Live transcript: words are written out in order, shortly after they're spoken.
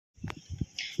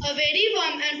A very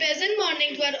warm and pleasant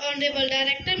morning to our Honorable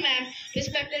Director Ma'am,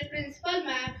 respected Principal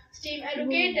Ma'am, esteemed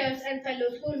educators and fellow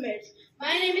schoolmates.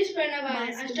 My name is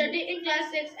Pranavan. I study in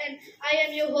class 6 and I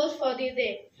am your host for the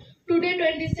day. Today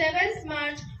 27th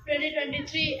March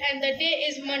 2023 and the day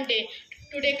is Monday.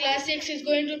 Today class 6 is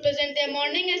going to present their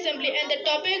morning assembly and the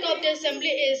topic of the assembly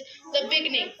is the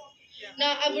beginning.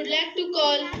 Now I would like to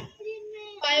call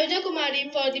Payoja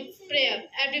Kumari for the prayer.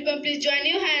 Everyone please join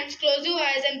your hands, close your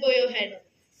eyes and bow your head.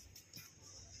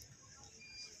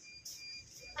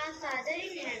 Our Father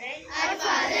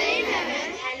in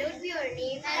heaven, hallowed be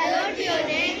your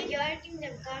name. Your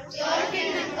kingdom comes, Your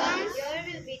kingdom comes. your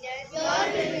will be done, Your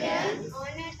will be done.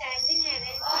 on earth as in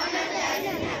heaven. On earth as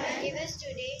in heaven. Give us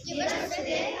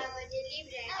today, our daily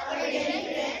bread.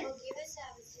 Forgive us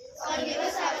our sins, Forgive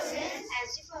us our sins. as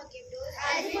we forgive those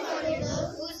As we forgive those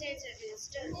who sins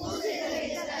against us. who sin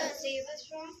against us. Save us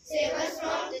from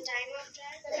The time of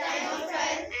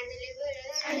trial, and deliver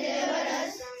us deliver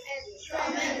us from evil. from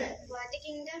evil. For the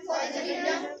kingdom,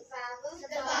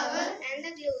 the power, and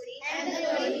the glory, and the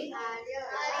glory are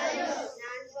are yours, yours.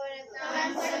 none forever.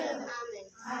 None forever.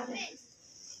 Amen. Amen.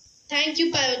 Thank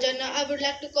you, Payoja. Now I would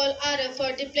like to call Ara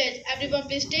for the pledge. Everyone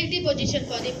please take the position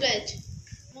for the pledge.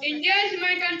 India is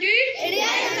my country. India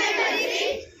is my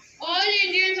country. All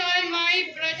Indians are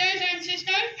my brothers and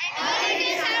sisters. All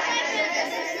Indians are my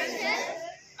brothers and sisters.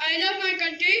 I love my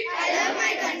country I love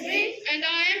my country. and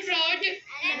I am proud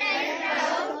And I am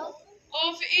proud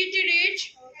of its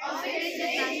rich of its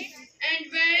rich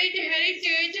and varied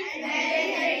heritage. and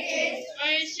varied heritage.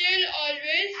 I shall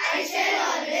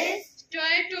always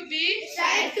strive to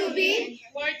be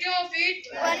worthy of it.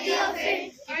 Worthy of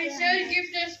it. I shall give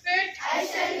respect I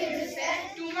shall give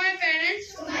respect to my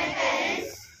parents, to my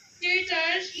parents,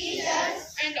 teachers,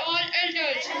 and all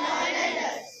elders, and all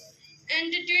elders,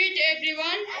 and treat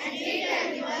everyone and treat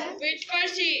everyone with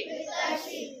courtesy. with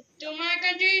courtesy. To my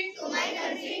country To my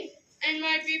country and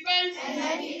my people, and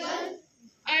my people,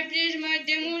 I place my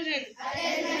devotion. I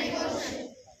pledge my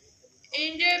devotion.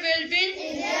 In their well-being,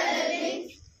 India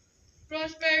well-being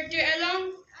prosperity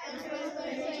along, and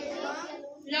prosperity along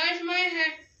lies my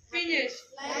happiness.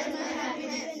 lies my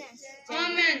happiness.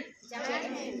 Amen.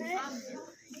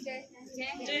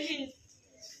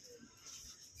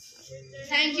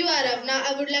 Thank you, Arab. Now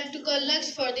I would like to call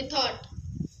Lux for the thought.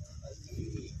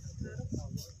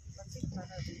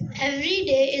 Every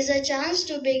day is a chance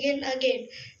to begin again.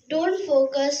 Don't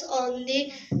focus on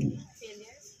the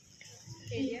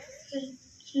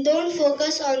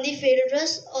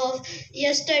failures of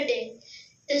yesterday.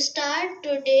 Start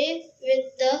today with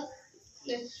the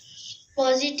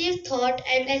positive thought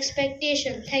and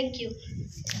expectation. Thank you.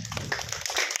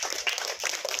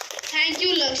 Thank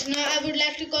you, Lux. Now I would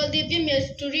like to call Divya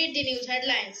Mills to read the news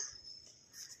headlines.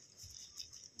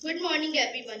 Good morning,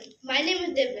 everyone. My name is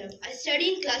Divya. I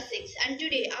study in class 6 and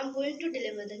today I am going to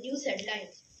deliver the news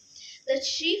headlines. The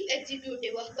Chief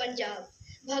Executive of Punjab,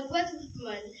 Bhagwat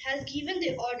Mann, has given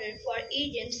the order for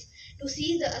agents to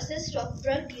seize the assets of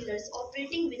drug dealers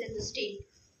operating within the state.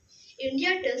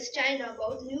 India tells China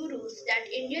about new rules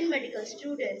that Indian medical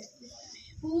students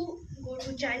who go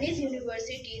to Chinese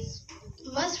universities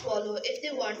must follow if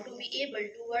they want to be able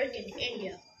to work in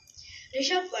India.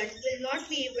 Rishabh Pant will not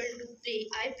be able to play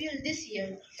IPL this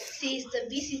year, says the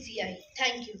BCCI.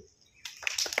 Thank you.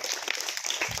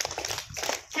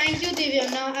 Thank you,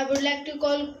 Divya. Now I would like to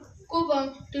call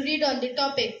Kubam to read on the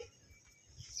topic.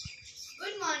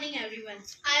 Good morning, everyone.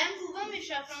 I am Kubam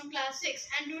Mishra from class 6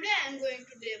 and today I am going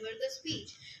to deliver the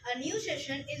speech. A new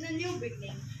session is a new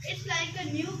beginning. It's like a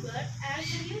new birth. As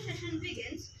the new session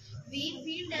begins, we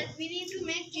feel that we need to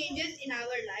make changes in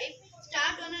our life,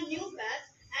 start on a new path,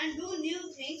 and do new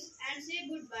things and say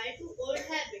goodbye to old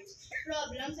habits,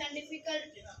 problems, and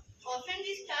difficulties. Often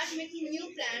we start making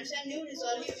new plans and new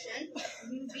resolutions.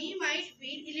 We might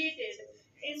feel elated,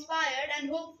 inspired, and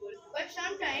hopeful, but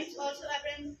sometimes also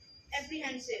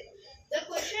apprehensive. The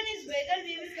question is whether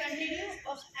we will continue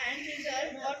and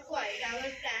preserve or quit our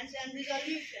plans and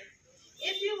resolutions.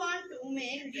 If you want to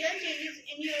make real changes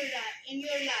in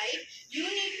your life, you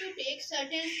need to take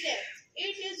certain steps.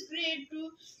 It is great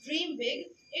to dream big.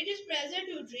 It is pleasure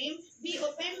to dream. Be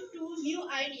open to new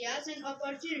ideas and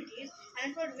opportunities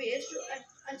and for ways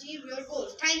to achieve your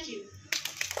goals. Thank you.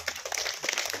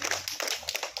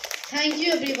 Thank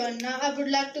you, everyone. Now I would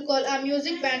like to call our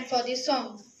music band for this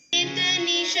song.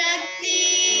 इतनी शक्ति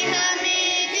हमें